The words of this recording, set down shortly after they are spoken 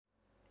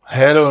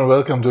Hello and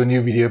welcome to a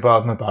new video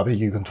about my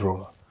barbecue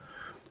controller.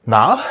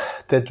 Now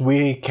that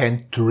we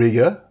can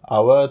trigger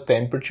our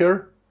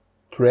temperature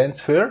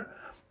transfer,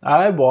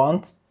 I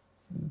want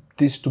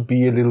this to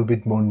be a little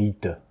bit more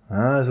neater,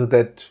 so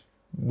that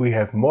we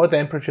have more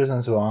temperatures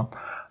and so on.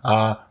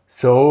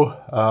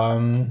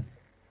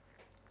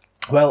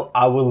 Well,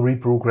 I will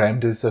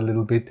reprogram this a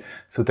little bit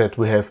so that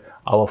we have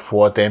our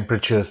 4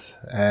 temperatures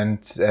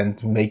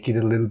and make it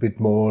a little bit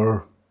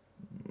more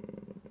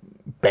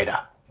better.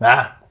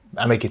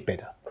 I make it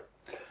better.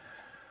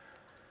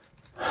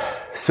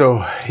 So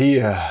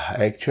here,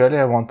 actually,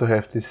 I want to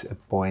have this a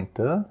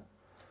pointer,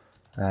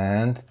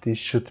 and this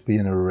should be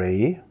an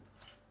array.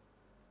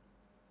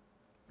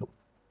 No.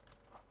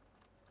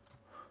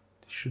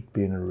 This should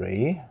be an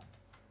array.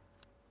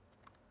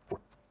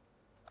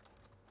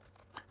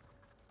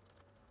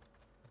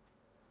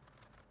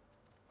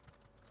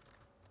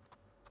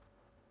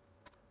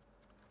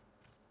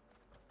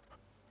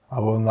 I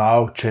will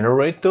now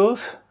generate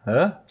those.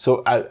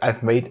 So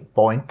I've made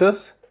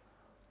pointers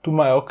to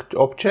my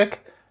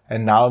object,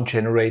 and now I'm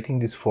generating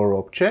these 4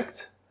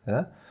 objects.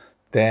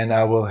 Then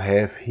I will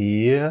have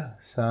here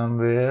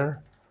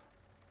somewhere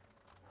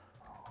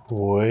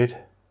void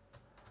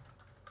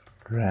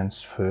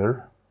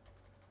transfer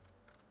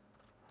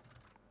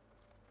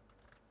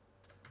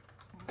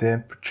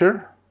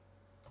temperature.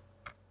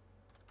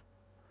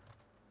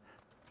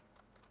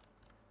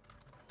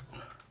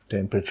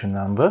 Temperature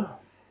number.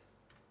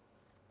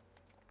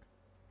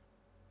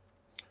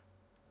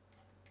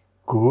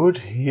 Good,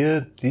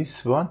 here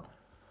this one.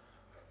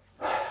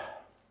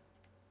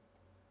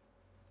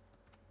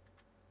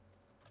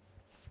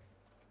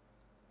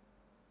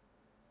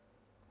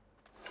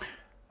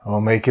 I'll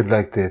make it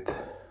like that.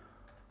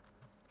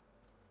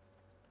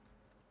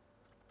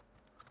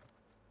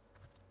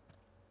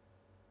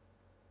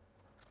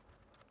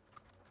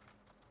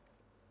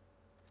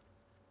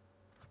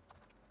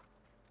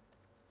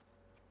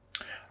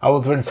 I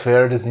will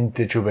transfer this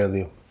integer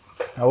value.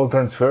 I will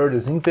transfer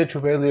this integer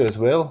value as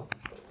well.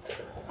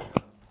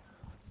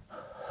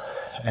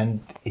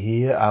 And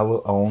here I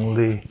will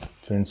only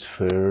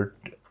transfer,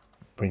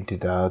 print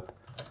it out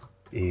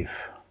if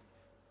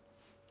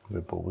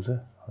verbose,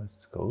 how is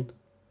it called?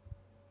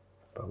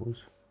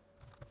 Verbose.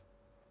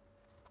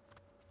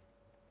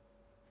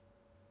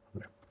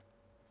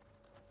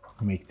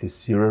 Make this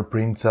 0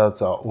 prints out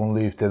so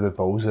only if the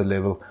verbose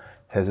level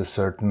has a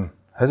certain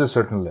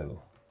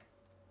level.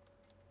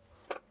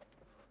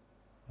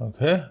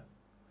 Okay,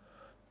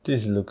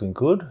 this is looking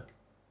good.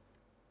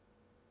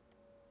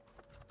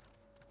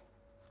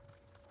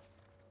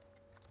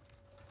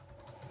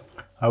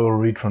 I will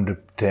read from the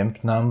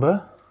temp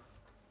number,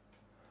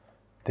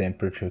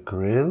 temperature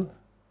grill.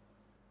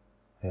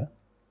 Yeah.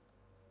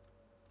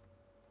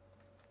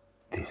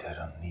 This I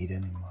don't need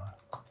anymore.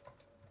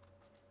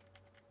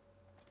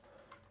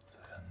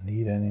 This I don't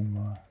need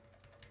anymore.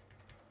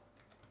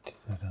 This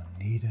I don't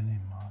need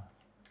anymore.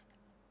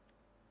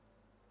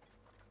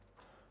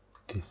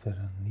 This I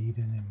don't need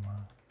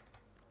anymore.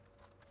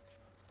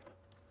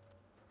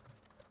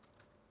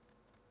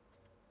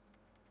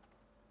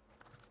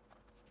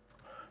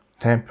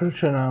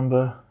 Temperature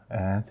number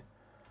and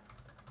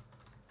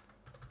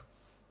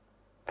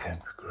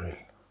temp grill.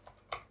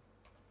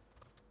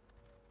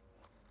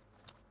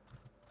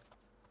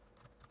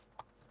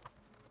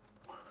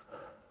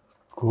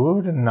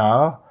 Good, and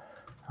now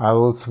I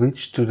will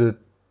switch to the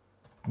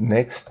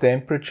next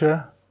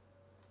temperature.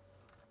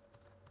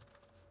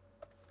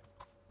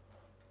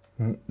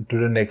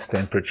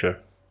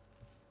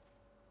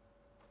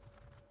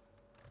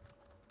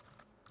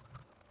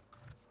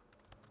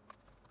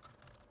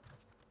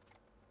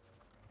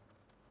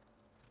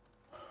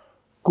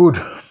 Good.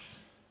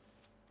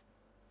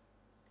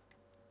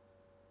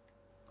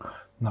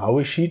 Now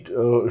we should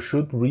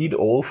read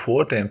all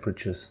 4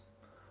 temperatures.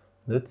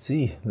 Let's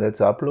see. Let's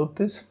upload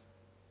this.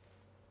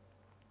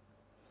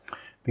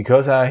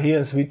 Because here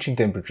I'm switching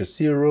temperature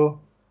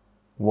 0,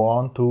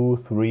 1, 2,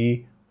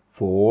 3,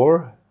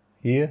 4.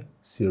 Here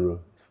 0.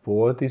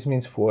 4. This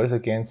means 4 is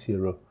again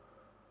 0.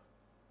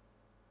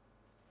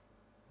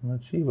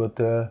 Let's see what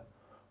the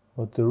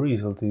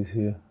result is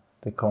here.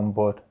 The COM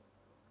board.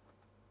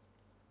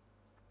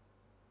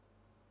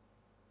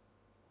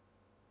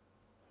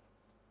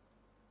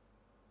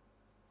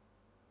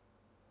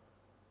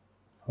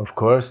 Of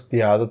course,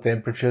 the other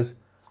temperatures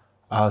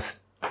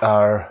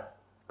are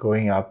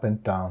going up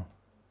and down.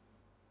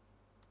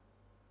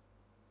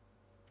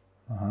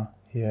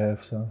 Here I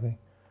have something.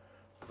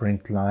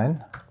 Print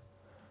line.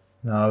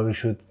 Now we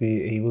should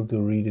be able to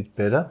read it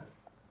better.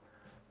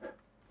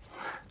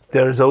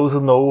 There is also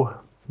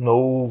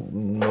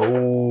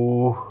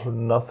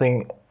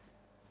nothing.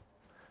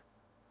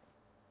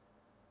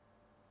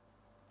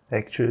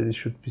 Actually, this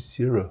should be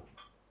 0.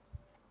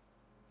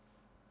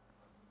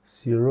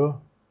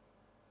 0.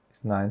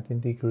 19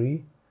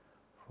 degree,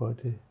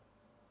 40.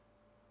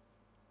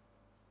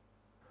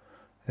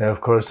 Yeah,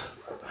 of course.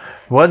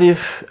 What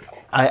if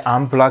I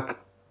unplug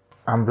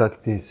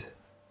this?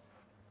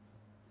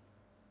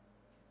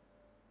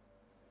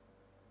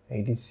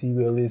 ADC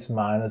value is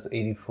minus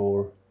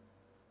 84.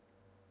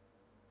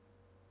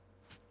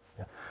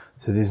 Yeah.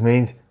 So this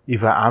means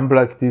if I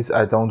unplug this,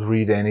 I don't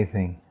read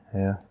anything.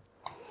 Yeah.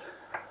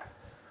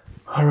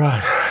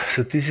 Alright,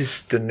 so this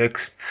is the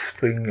next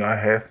thing I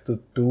have to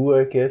do,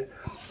 I guess,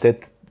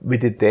 that we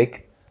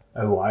detect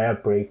a wire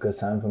break or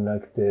something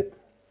like that.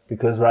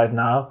 Because right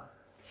now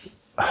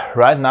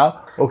on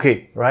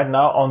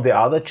the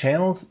other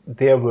channels,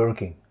 they are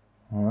working.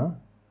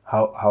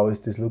 How is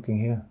this looking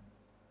here?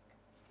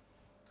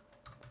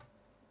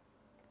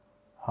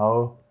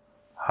 How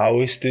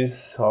is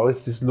this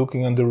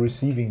looking on the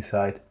receiving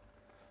side?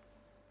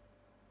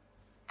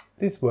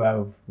 This is what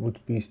I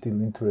would be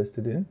still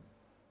interested in.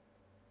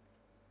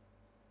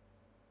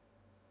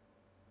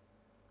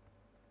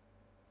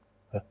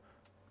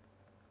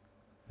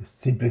 It's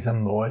simply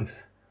some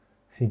noise.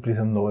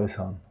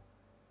 On.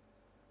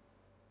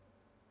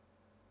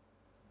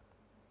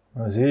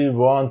 I see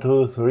 1,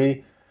 2,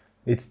 3.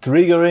 It's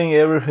triggering.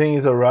 Everything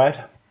is alright.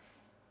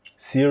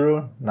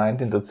 0,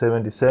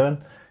 19.77.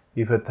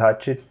 If I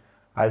touch it,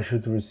 I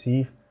should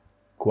receive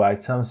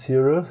quite some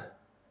zeros.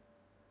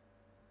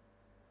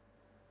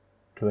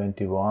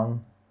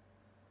 21,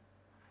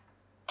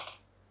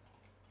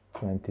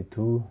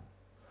 22.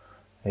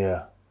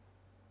 Yeah.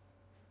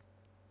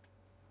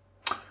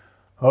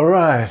 All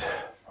right.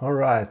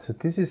 So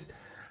this is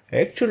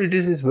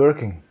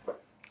working.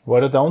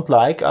 What I don't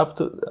like up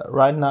to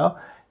right now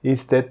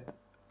is that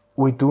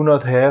we do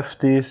not have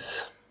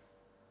this.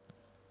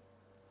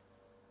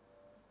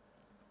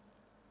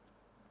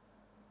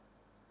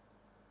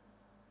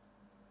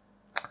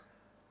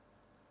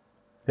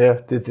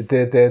 Yeah, the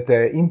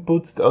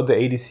inputs or the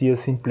ADC are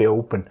simply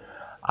open.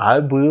 I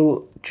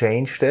will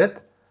change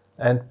that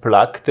and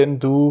plug them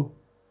to.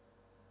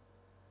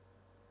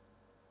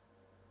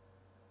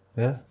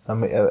 Yeah, I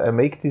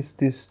make this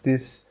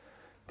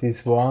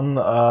one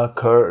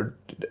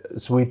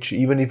switch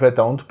even if I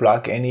don't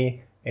plug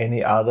any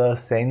other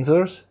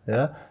sensors.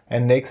 Yeah,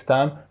 and next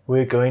time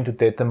we're going to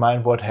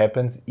determine what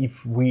happens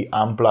if we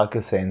unplug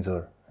a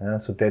sensor. Yeah,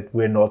 so that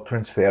we're not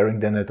transferring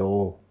them at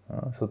all.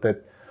 So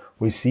that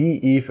we see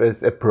if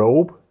a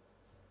probe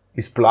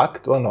is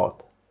plugged or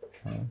not.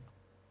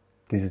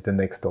 This is the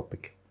next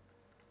topic.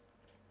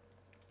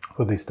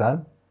 For this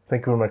time,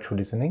 thank you very much for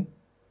listening.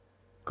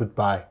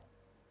 Goodbye.